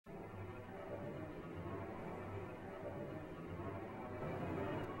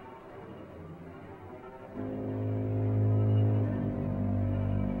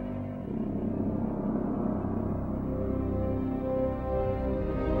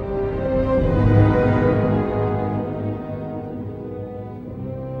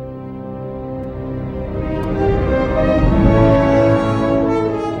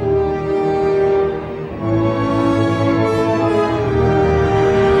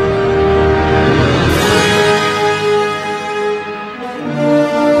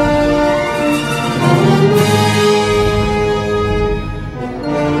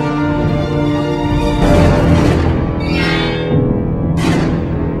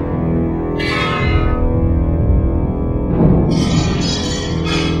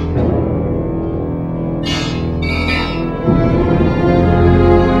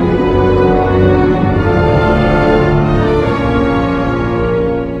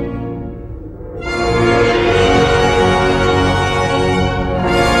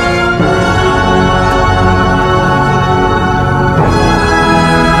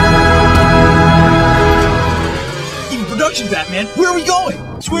we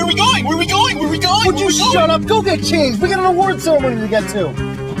going? So where are we going? Where are we going? Where are we going? Would you shut up? Go get changed. We got an award ceremony to get to.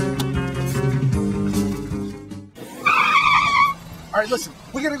 All right, listen.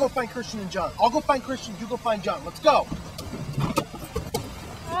 We're gonna go find Christian and John. I'll go find Christian. You go find John. Let's go.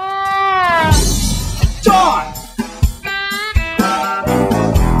 John!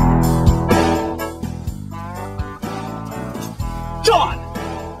 John!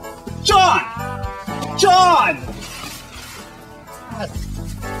 John! John!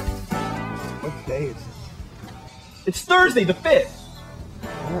 What day is it? It's Thursday, the 5th.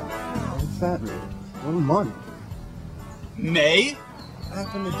 What's that mean? What month? May? What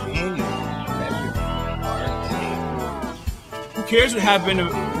happened to January? Who cares what happened to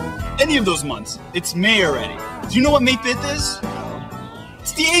any of those months? It's May already. Do you know what May 5th is?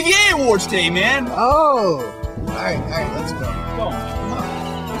 It's the AVA Awards today, man. Oh! Alright, let's go. Go. Come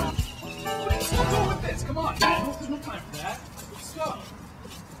on. Let's go with this. Come on. There's no time for that. Let's go.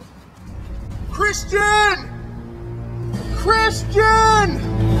 Christian! Christian!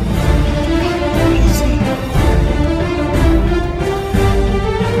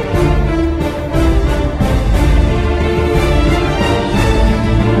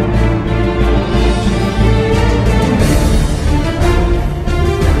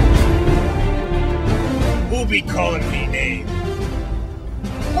 Who'll be calling me names?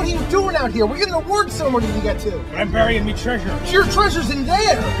 What are you doing out here? We got an award ceremony to get to. I'm burying me treasure. Your treasure's in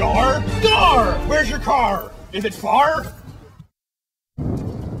there. Gar? Gar! Where's your car? Is it far?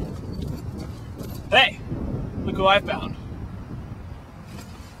 Hey, look who I found.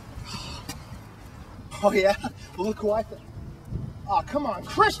 Oh yeah? Well, look who I found. Oh, come on,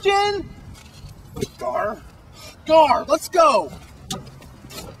 Christian! Gar? Gar, let's go!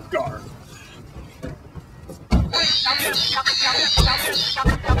 Gar.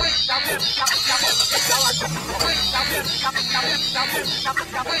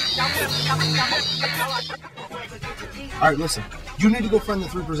 Alright, listen. You need to go find the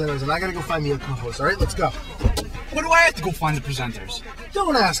 3 presenters, and I gotta go find the other co-host. Alright, let's go. What do I have to go find the presenters?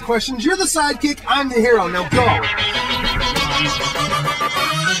 Don't ask questions. You're the sidekick, I'm the hero. Now go!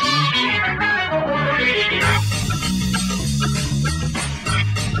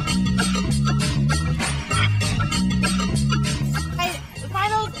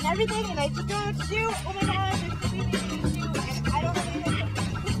 Everything, and I just don't know what to do. Oh my god, there's so many things to do, and I don't know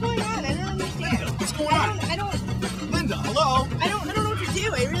what's going on. I don't understand. Linda, what's going on? I don't. Linda, hello? I don't know what to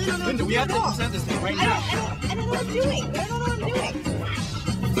do. I really don't know. Linda, what we to have do to at all. present this thing right now. I don't know what I'm doing. I don't know what I'm doing.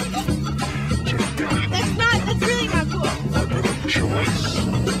 That's really not cool.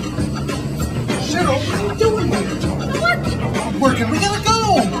 Cheryl, what are you doing here? I'm working. We gotta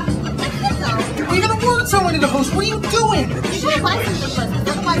go! We got an award ceremony to host. What are you doing? You should buy something first,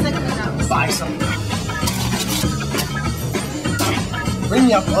 otherwise I can go. Buy something. Bring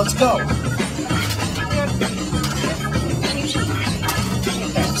me up. Let's go.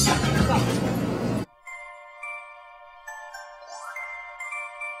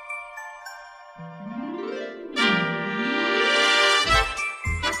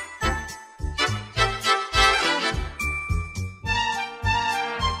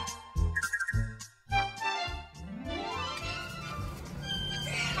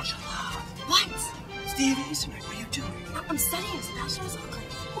 Thanks. What are you doing? I'm studying Sebastian was ugly.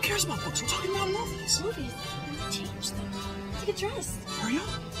 Who cares about books? We're talking about movies. Movies. I'm gonna change them. Take a dress. Hurry up.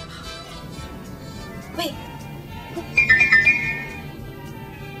 Wait.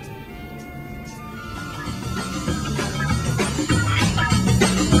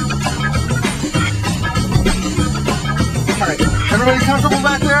 Alright, everybody comfortable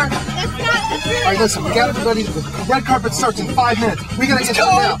back there? That's really Alright, listen, we got everybody. The red carpet starts in 5 minutes. We gotta get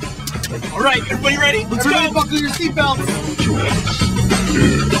started now. All right, everybody ready? Let's Everybody go. buckle your seatbelts.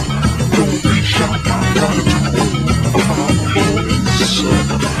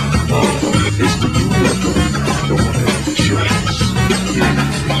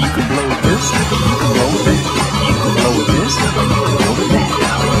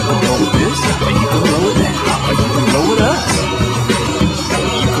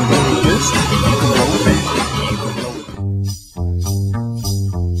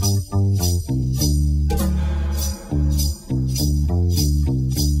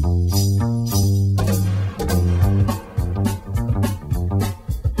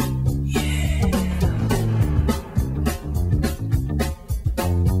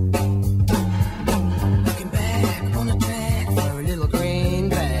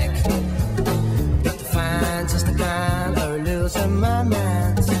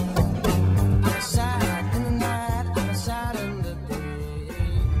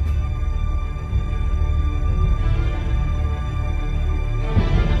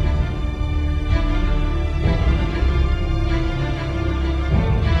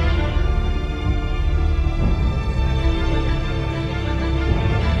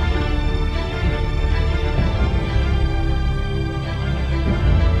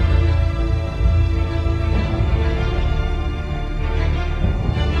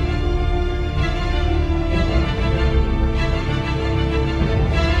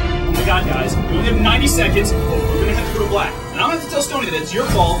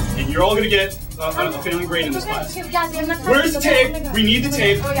 all, and you're all gonna get a failing grade in this class. Where's the tape? We need the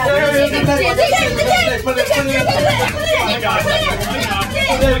tape. I got it.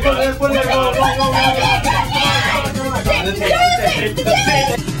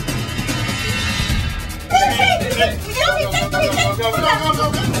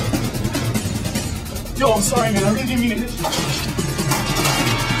 Yo, I'm sorry, man. I really didn't mean to hit you.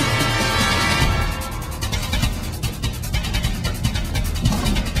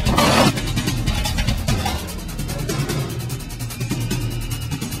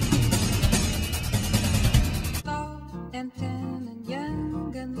 And tan and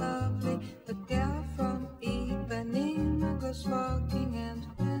young and lovely, the girl from Ipanema goes walking, and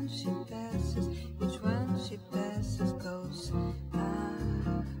when she passes, each one she passes goes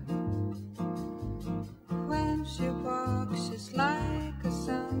When she walks, she's like a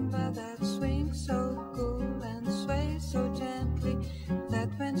samba that swings so cool and sways so gently, that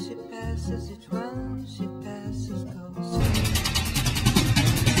when she passes, each one